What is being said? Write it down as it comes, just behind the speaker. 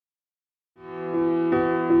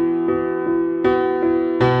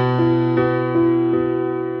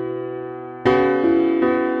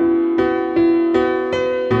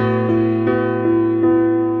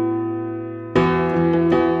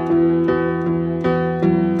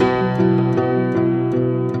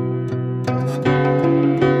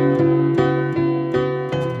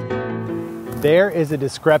There is a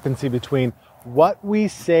discrepancy between what we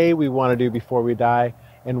say we want to do before we die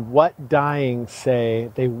and what dying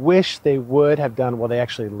say they wish they would have done while they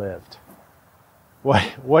actually lived.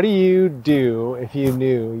 What do you do if you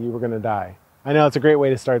knew you were going to die? I know it's a great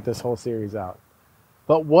way to start this whole series out.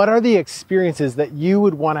 But what are the experiences that you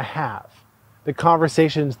would want to have? The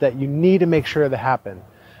conversations that you need to make sure that happen?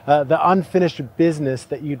 The unfinished business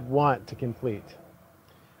that you'd want to complete?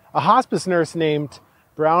 A hospice nurse named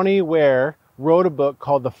Bronnie Ware wrote a book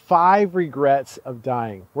called The 5 Regrets of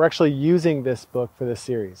Dying. We're actually using this book for this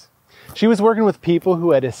series. She was working with people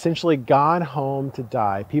who had essentially gone home to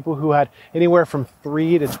die, people who had anywhere from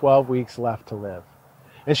 3 to 12 weeks left to live.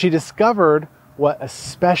 And she discovered what a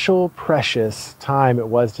special, precious time it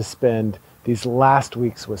was to spend these last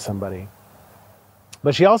weeks with somebody.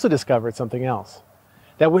 But she also discovered something else,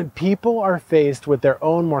 that when people are faced with their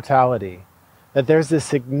own mortality, that there's this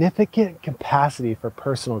significant capacity for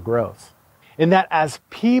personal growth. And that as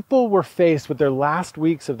people were faced with their last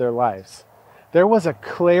weeks of their lives, there was a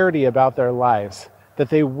clarity about their lives that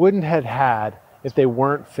they wouldn't have had if they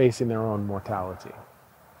weren't facing their own mortality.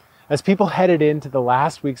 As people headed into the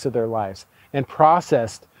last weeks of their lives and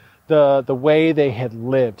processed the way they had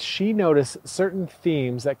lived, she noticed certain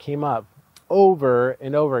themes that came up over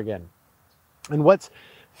and over again. And what's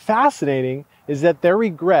fascinating is that their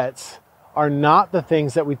regrets are not the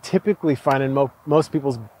things that we typically find in most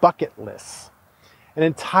people's bucket lists. An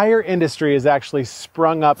entire industry has actually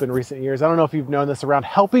sprung up in recent years. I don't know if you've known this, around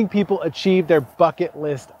helping people achieve their bucket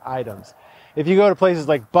list items. If you go to places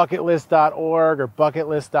like bucketlist.org or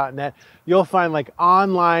bucketlist.net, you'll find like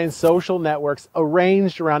online social networks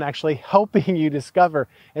arranged around actually helping you discover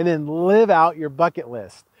and then live out your bucket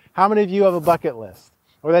list. How many of you have a bucket list?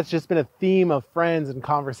 Or that's just been a theme of friends and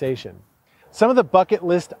conversation. Some of the bucket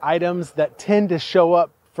list items that tend to show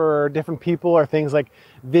up for different people are things like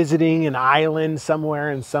visiting an island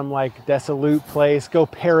somewhere in some like desolate place, go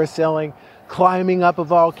parasailing, climbing up a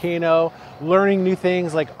volcano, learning new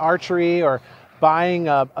things like archery, or buying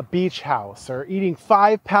a beach house, or eating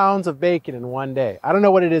 5 pounds of bacon in one day. I don't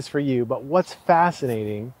know what it is for you, but what's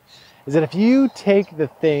fascinating is that if you take the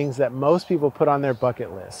things that most people put on their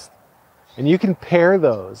bucket list and you compare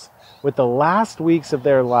those with the last weeks of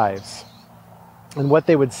their lives and what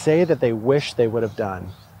they would say that they wish they would have done,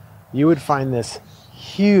 you would find this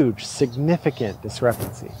huge, significant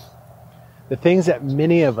discrepancy. The things that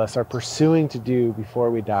many of us are pursuing to do before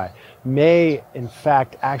we die may, in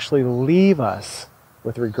fact, actually leave us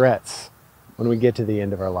with regrets when we get to the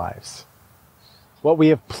end of our lives. What we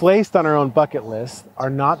have placed on our own bucket list are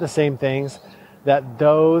not the same things that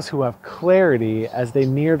those who have clarity as they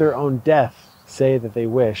near their own death say that they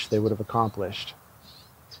wish they would have accomplished.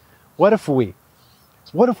 What if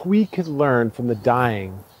we could learn from the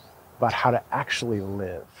dying about how to actually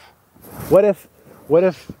live? What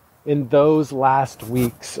if in those last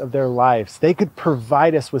weeks of their lives, they could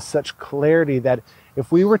provide us with such clarity that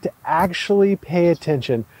if we were to actually pay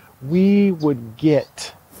attention, we would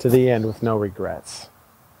get to the end with no regrets?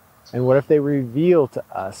 And what if they reveal to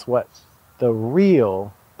us what the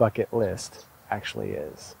real bucket list actually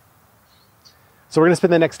is? So we're going to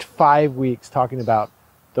spend the next 5 weeks talking about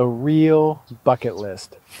the real bucket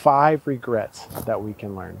list, 5 regrets that we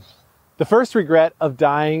can learn. The first regret of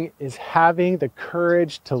dying is having the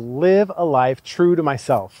courage to live a life true to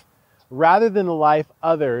myself, rather than the life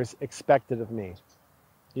others expected of me.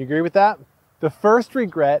 You agree with that? The first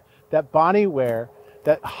regret that Bronnie Ware,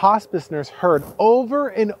 that hospice nurse, heard over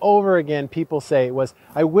and over again people say was,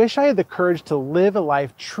 I wish I had the courage to live a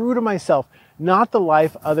life true to myself, not the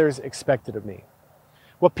life others expected of me.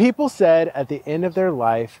 What people said at the end of their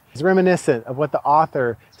life is reminiscent of what the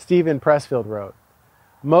author Steven Pressfield wrote.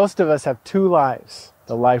 Most of us have 2 lives,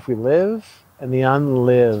 the life we live and the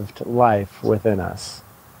unlived life within us.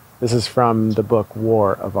 This is from the book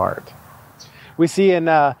War of Art. We see in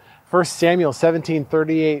 1 Samuel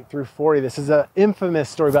 17:38 through 40, this is an infamous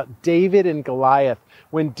story about David and Goliath,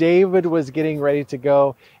 when David was getting ready to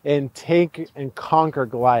go and take and conquer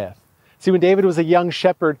Goliath. See, when David was a young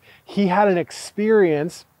shepherd, he had an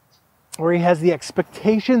experience where he has the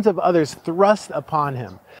expectations of others thrust upon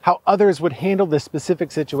him, how others would handle this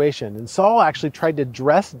specific situation. And Saul actually tried to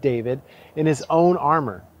dress David in his own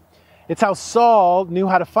armor. It's how Saul knew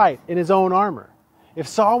how to fight, in his own armor. If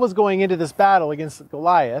Saul was going into this battle against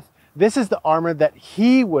Goliath, this is the armor that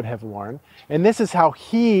he would have worn, and this is how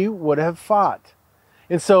he would have fought.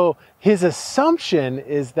 And so his assumption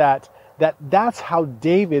is that that's how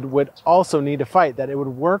David would also need to fight, that it would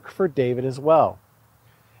work for David as well.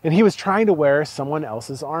 And he was trying to wear someone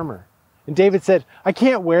else's armor. And David said, I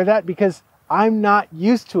can't wear that because I'm not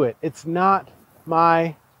used to it. It's not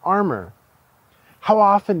my armor. How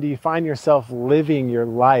often do you find yourself living your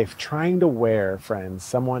life trying to wear, friends,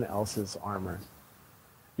 someone else's armor?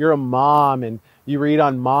 You're a mom and you read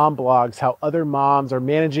on mom blogs how other moms are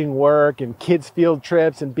managing work and kids' field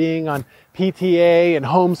trips and being on PTA and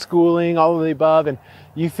homeschooling, all of the above, and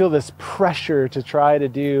you feel this pressure to try to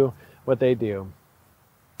do what they do.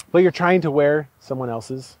 But you're trying to wear someone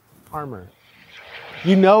else's armor.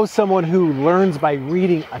 You know someone who learns by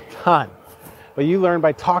reading a ton, but you learn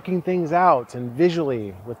by talking things out and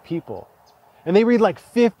visually with people. And they read like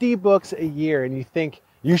 50 books a year, and you think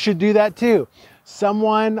you should do that too.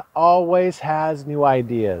 Someone always has new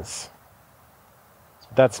ideas.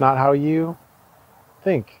 That's not how you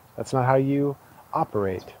think. That's not how you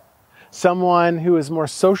operate. Someone who is more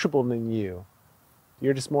sociable than you.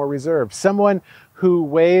 You're just more reserved. Someone who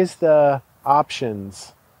weighs the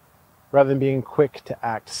options rather than being quick to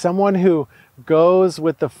act. Someone who goes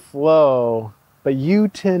with the flow, but you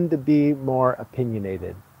tend to be more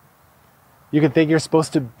opinionated. You can think you're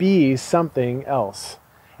supposed to be something else.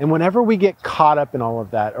 And whenever we get caught up in all of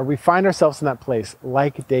that, or we find ourselves in that place,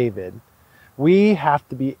 like David, we have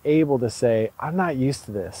to be able to say, I'm not used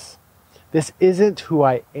to this. This isn't who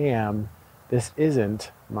I am. This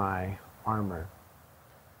isn't my armor.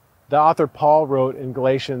 The author Paul wrote in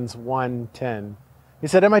Galatians 1:10, he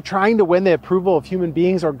said, am I trying to win the approval of human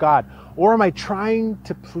beings or God? Or am I trying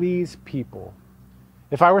to please people?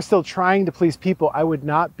 If I were still trying to please people, I would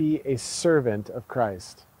not be a servant of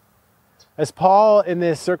Christ. As Paul in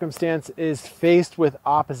this circumstance is faced with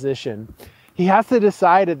opposition, he has to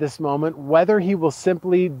decide at this moment whether he will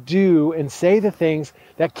simply do and say the things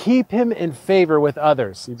that keep him in favor with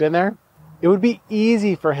others. You've been there? It would be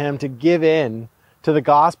easy for him to give in to the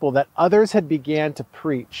gospel that others had began to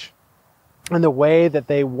preach and the way that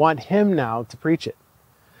they want him now to preach it.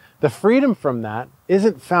 The freedom from that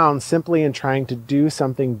isn't found simply in trying to do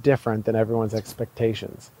something different than everyone's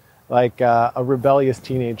expectations. Like a rebellious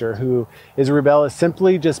teenager who is rebellious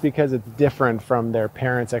simply just because it's different from their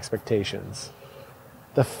parents' expectations.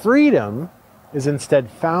 The freedom is instead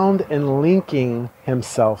found in linking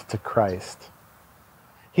himself to Christ.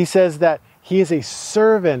 He says that he is a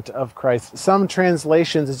servant of Christ. Some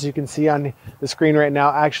translations, as you can see on the screen right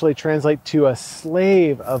now, actually translate to a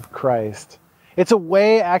slave of Christ. It's a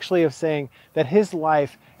way actually of saying that his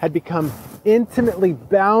life had become intimately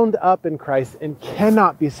bound up in Christ and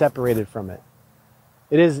cannot be separated from it.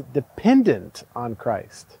 It is dependent on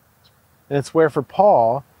Christ. And it's where for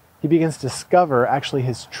Paul, he begins to discover actually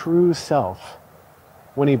his true self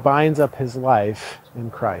when he binds up his life in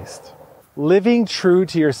Christ. Living true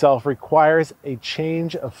to yourself requires a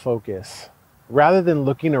change of focus. Rather than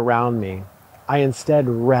looking around me, I instead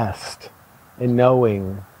rest in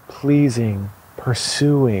knowing, pleasing,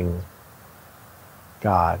 pursuing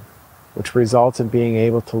God, which results in being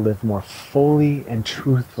able to live more fully and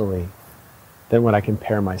truthfully than when I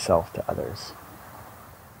compare myself to others.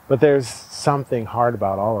 But there's something hard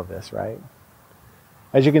about all of this, right?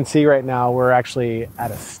 As you can see right now, we're actually at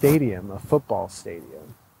a stadium, a football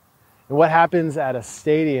stadium. And what happens at a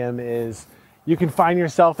stadium is you can find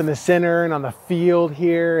yourself in the center and on the field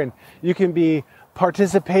here, and you can be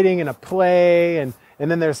participating in a play, and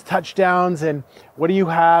then there's touchdowns, and what do you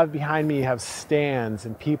have behind me? You have stands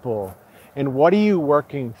and people. And what are you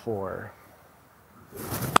working for?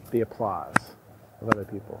 The applause of other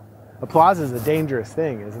people. Applause is a dangerous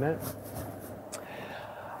thing, isn't it?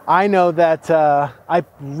 I know that I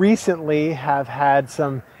recently have had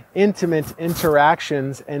some intimate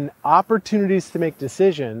interactions and opportunities to make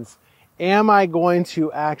decisions. Am I going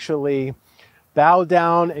to actually bow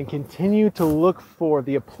down and continue to look for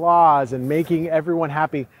the applause and making everyone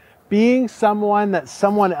happy, being someone that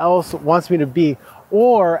someone else wants me to be,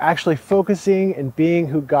 or actually focusing and being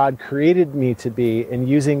who God created me to be and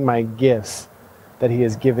using my gifts that he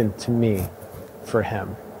has given to me for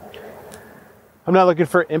him? I'm not looking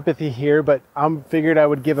for empathy here, but I figured I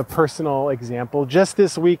would give a personal example. Just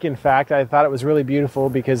this week, in fact, I thought it was really beautiful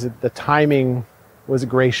because the timing was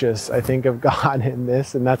gracious, I think, of God in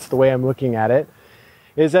this, and that's the way I'm looking at it,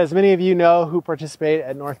 is as many of you know who participate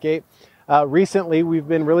at Northgate, recently we've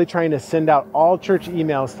been really trying to send out all church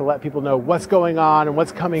emails to let people know what's going on and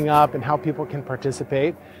what's coming up and how people can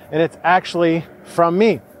participate. And it's actually from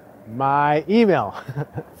me, my email.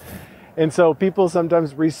 And so people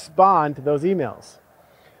sometimes respond to those emails.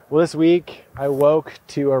 Well, this week I woke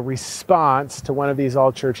to a response to one of these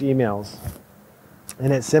all church emails.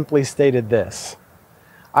 And it simply stated this: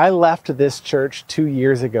 I left this church 2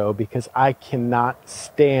 years ago because I cannot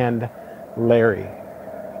stand Larry.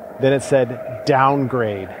 Then it said,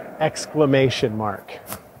 downgrade, exclamation mark.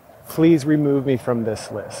 Please remove me from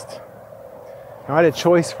this list. Now, I had a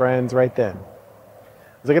choice, friends, right then.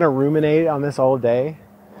 Was I going to ruminate on this all day?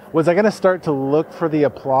 Was I going to start to look for the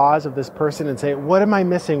applause of this person and say, what am I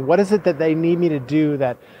missing? What is it that they need me to do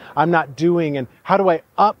that I'm not doing? And how do I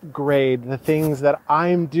upgrade the things that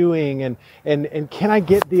I'm doing? And can I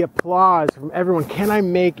get the applause from everyone? Can I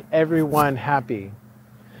make everyone happy?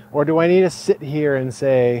 Or do I need to sit here and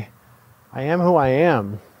say, I am who I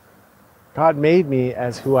am. God made me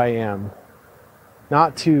as who I am,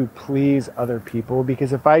 not to please other people,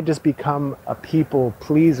 because if I just become a people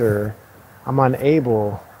pleaser, I'm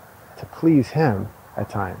unable to please Him at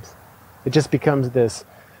times. It just becomes this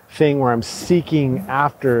thing where I'm seeking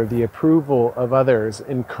after the approval of others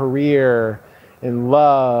in career, in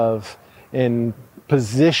love, in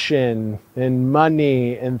position, in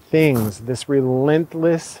money, and things. This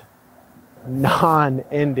relentless,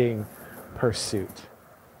 non-ending pursuit.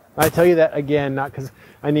 I tell you that again, not because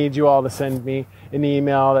I need you all to send me an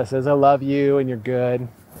email that says, I love you and you're good.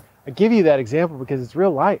 I give you that example because it's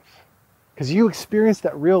real life. Because you experience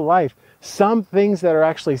that real life. Some things that are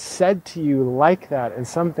actually said to you like that, and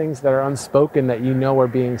some things that are unspoken that you know are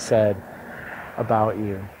being said about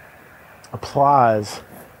you. Applause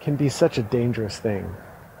can be such a dangerous thing.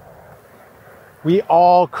 We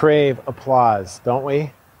all crave applause, don't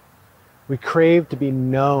we? We crave to be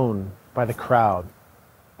known by the crowd,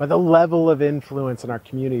 by the level of influence in our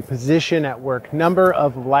community, position at work, number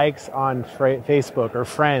of likes on Facebook or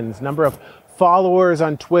friends, number of followers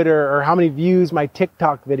on Twitter, or how many views my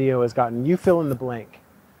TikTok video has gotten. You fill in the blank.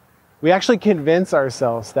 We actually convince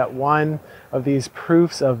ourselves that one of these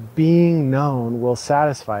proofs of being known will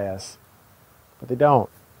satisfy us, but they don't.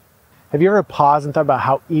 Have you ever paused and thought about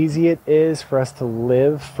how easy it is for us to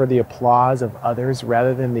live for the applause of others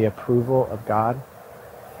rather than the approval of God?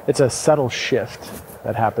 It's a subtle shift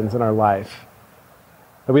that happens in our life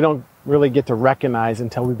that we don't really get to recognize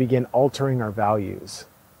until we begin altering our values.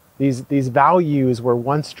 These values were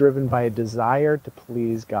once driven by a desire to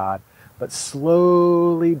please God, but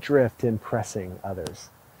slowly drift in impressing others,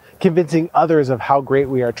 convincing others of how great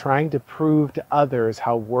we are, trying to prove to others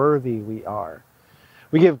how worthy we are.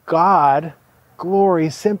 We give God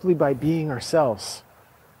glory simply by being ourselves.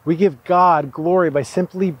 We give God glory by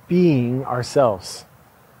simply being ourselves.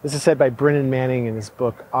 This is said by Brennan Manning in his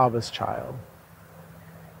book, Abba's Child.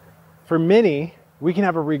 For many, we can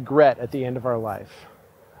have a regret at the end of our life.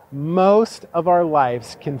 Most of our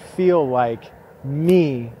lives can feel like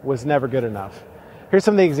me was never good enough. Here's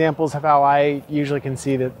some of the examples of how I usually can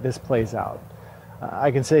see that this plays out.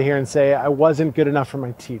 I can sit here and say, I wasn't good enough for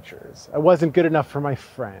my teachers. I wasn't good enough for my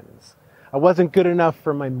friends. I wasn't good enough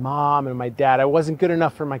for my mom and my dad. I wasn't good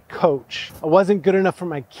enough for my coach. I wasn't good enough for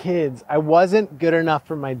my kids. I wasn't good enough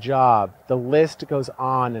for my job. The list goes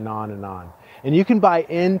on and on and on. And you can buy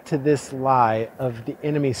into this lie of the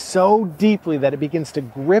enemy so deeply that it begins to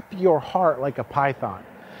grip your heart like a python.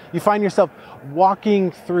 You find yourself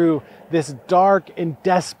walking through this dark and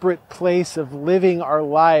desperate place of living our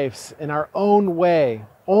lives in our own way,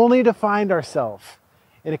 only to find ourselves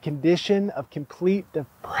in a condition of complete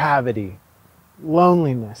depravity,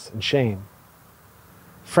 loneliness, and shame.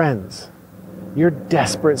 Friends, your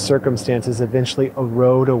desperate circumstances eventually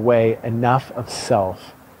erode away enough of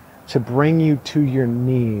self to bring you to your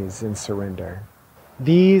knees in surrender.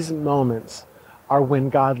 These moments are when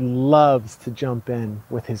God loves to jump in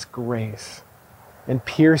with His grace and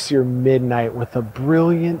pierce your midnight with a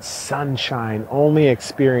brilliant sunshine only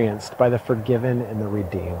experienced by the forgiven and the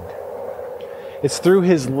redeemed. It's through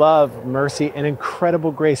His love, mercy, and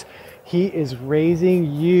incredible grace He is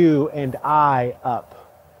raising you and I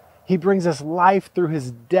up. He brings us life through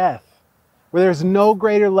His death, where there's no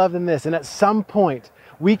greater love than this. And at some point,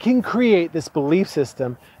 we can create this belief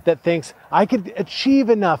system that thinks, I could achieve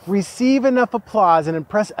enough, receive enough applause, and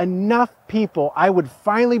impress enough people, I would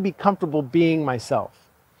finally be comfortable being myself.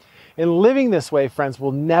 And living this way, friends,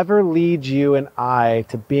 will never lead you and I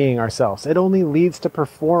to being ourselves. It only leads to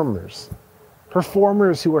performers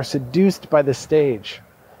who are seduced by the stage.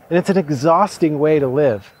 And it's an exhausting way to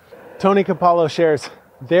live. Tony Campolo shares,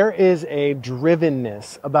 there is a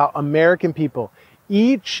drivenness about American people.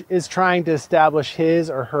 Each is trying to establish his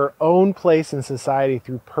or her own place in society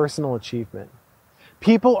through personal achievement.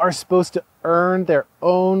 People are supposed to earn their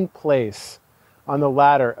own place on the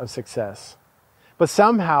ladder of success. But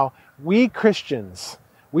somehow, we Christians,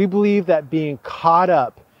 we believe that being caught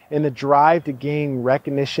up in the drive to gain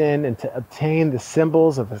recognition and to obtain the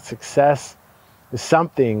symbols of a success is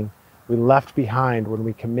something we left behind when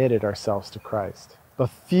we committed ourselves to Christ. But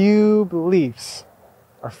few beliefs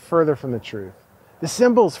are further from the truth. The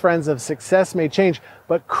symbols, friends, of success may change,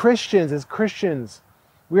 but Christians, as Christians,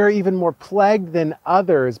 We are even more plagued than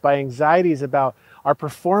others by anxieties about our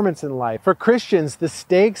performance in life. For Christians, the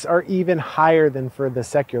stakes are even higher than for the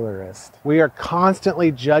secularist. We are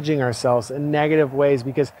constantly judging ourselves in negative ways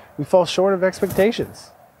because we fall short of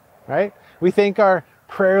expectations, right? We think our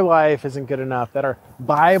prayer life isn't good enough, that our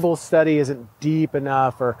Bible study isn't deep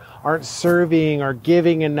enough, or aren't serving or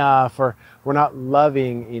giving enough, or we're not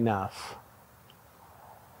loving enough.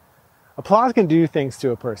 Applause can do things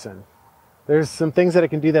to a person. There's some things that it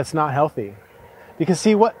can do that's not healthy. Because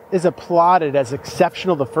see, what is applauded as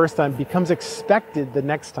exceptional the first time becomes expected the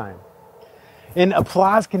next time. And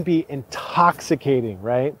applause can be intoxicating,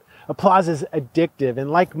 right? Applause is addictive.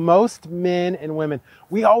 And like most men and women,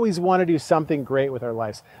 we always want to do something great with our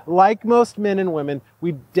lives. Like most men and women,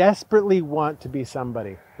 we desperately want to be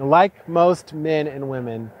somebody. And like most men and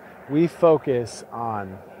women, we focus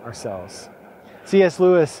on ourselves. C.S.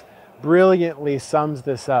 Lewis brilliantly sums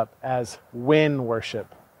this up as win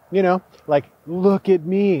worship. You know, like, look at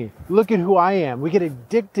me, look at who I am. We get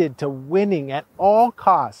addicted to winning at all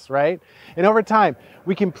costs, right? And over time,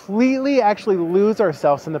 we completely actually lose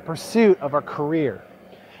ourselves in the pursuit of our career.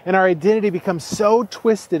 And our identity becomes so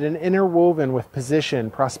twisted and interwoven with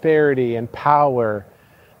position, prosperity, and power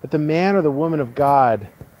that the man or the woman of God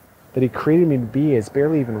that He created me to be is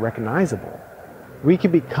barely even recognizable. We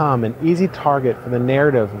can become an easy target for the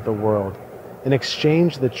narrative of the world and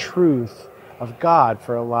exchange the truth of God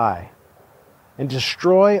for a lie and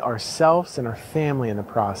destroy ourselves and our family in the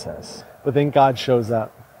process. But then God shows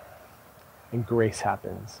up and grace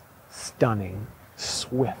happens. Stunning,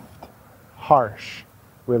 swift, harsh,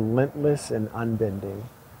 relentless, and unbending.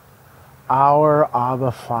 Our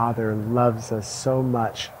Abba Father loves us so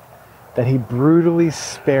much that He brutally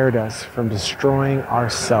spared us from destroying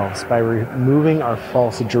ourselves by removing our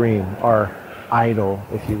false dream, our idol,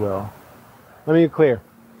 if you will. Let me be clear.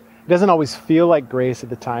 It doesn't always feel like grace at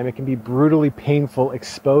the time. It can be brutally painful,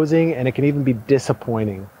 exposing, and it can even be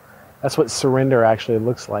disappointing. That's what surrender actually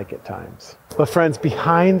looks like at times. But friends,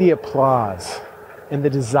 behind the applause and the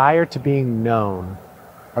desire to be known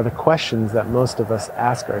are the questions that most of us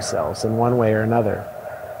ask ourselves in one way or another.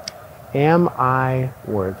 Am I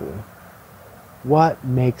worthy? What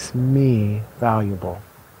makes me valuable?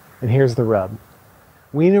 And here's the rub.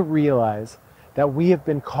 We need to realize that we have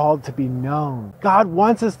been called to be known. God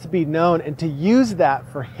wants us to be known and to use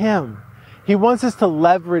that for Him. He wants us to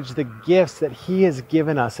leverage the gifts that He has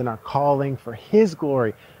given us in our calling for His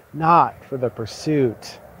glory, not for the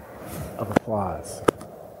pursuit of applause.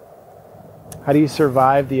 How do you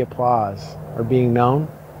survive the applause or being known?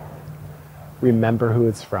 Remember who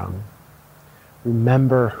it's from.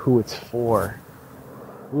 Remember who it's for.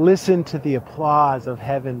 Listen to the applause of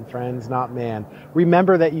heaven, friends, not man.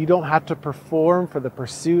 Remember that you don't have to perform for the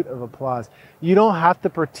pursuit of applause. You don't have to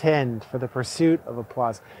pretend for the pursuit of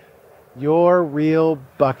applause. Your real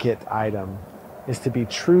bucket item is to be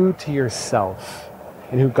true to yourself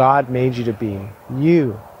and who God made you to be.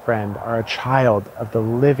 You, friend, are a child of the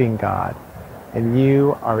living God, and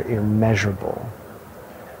you are immeasurable.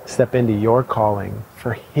 Step into your calling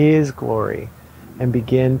for His glory and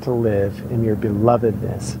begin to live in your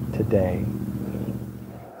belovedness today.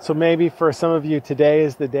 So maybe for some of you, today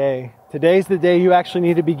is the day. Today's the day you actually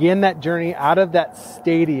need to begin that journey out of that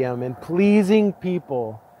stadium and pleasing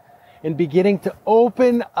people and beginning to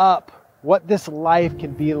open up what this life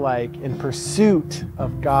can be like in pursuit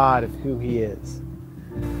of God and who He is.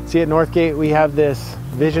 See, at Northgate, we have this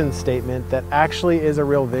vision statement that actually is a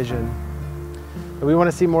real vision. And we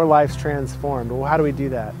want to see more lives transformed. Well, how do we do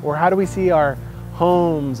that? Or how do we see our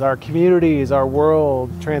homes, our communities, our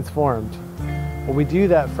world transformed? Well, we do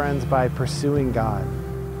that, friends, by pursuing God.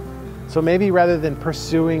 So maybe rather than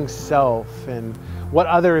pursuing self and what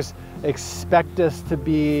others expect us to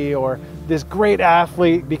be, or this great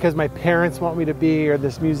athlete because my parents want me to be, or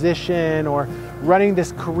this musician, or running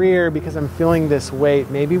this career because I'm feeling this weight,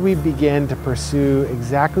 maybe we begin to pursue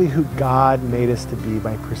exactly who God made us to be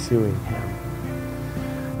by pursuing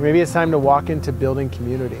Him. Or maybe it's time to walk into building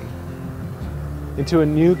community, into a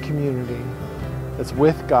new community that's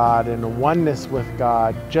with God and a oneness with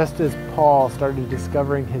God, just as Paul started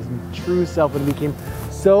discovering his true self and became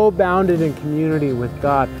so bounded in community with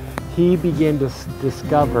God, he began to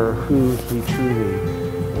discover who he truly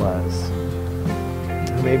was.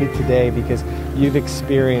 And maybe today, because you've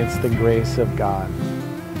experienced the grace of God,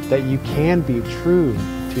 that you can be true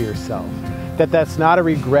to yourself, that's not a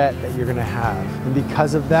regret that you're going to have. And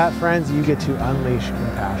because of that, friends, you get to unleash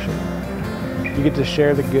compassion. You get to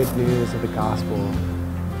share the good news of the gospel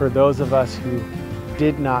for those of us who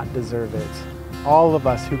did not deserve it. All of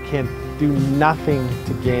us who can do nothing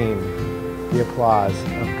to gain the applause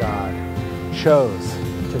of God chose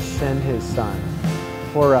to send his son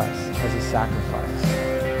for us as a sacrifice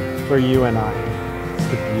for you and I. It's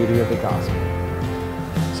the beauty of the gospel.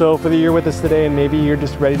 So whether you're with us today and maybe you're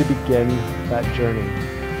just ready to begin that journey,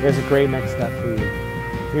 here's a great next step for you.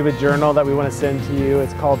 We have a journal that we want to send to you.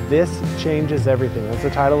 It's called This Changes Everything. That's the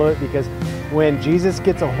title of it, because when Jesus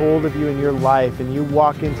gets a hold of you in your life and you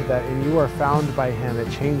walk into that and you are found by him, it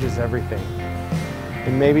changes everything.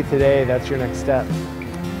 And maybe today that's your next step.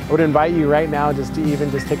 I would invite you right now just to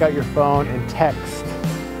just take out your phone and text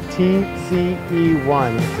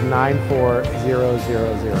TCE1 to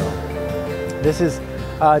 94000. This is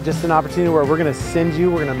just an opportunity where we're going to send you,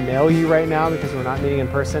 we're going to mail you right now because we're not meeting in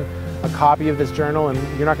person, a copy of this journal, and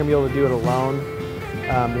you're not going to be able to do it alone.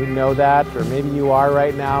 We know that, or maybe you are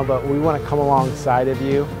right now, but we want to come alongside of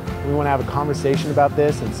you. We want to have a conversation about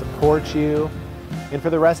this and support you. And for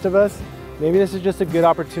the rest of us, maybe this is just a good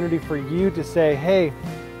opportunity for you to say, hey,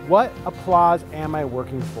 what applause am I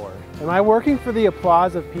working for? Am I working for the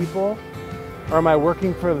applause of people, or am I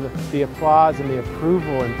working for the applause and the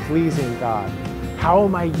approval and pleasing God? How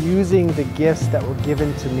am I using the gifts that were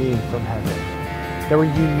given to me from heaven, that were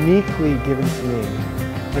uniquely given to me?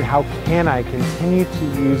 And how can I continue to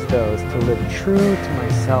use those to live true to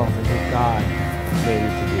myself and who God made me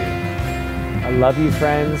to be? I love you,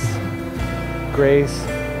 friends. Grace,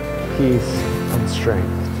 peace, and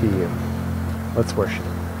strength to you. Let's worship.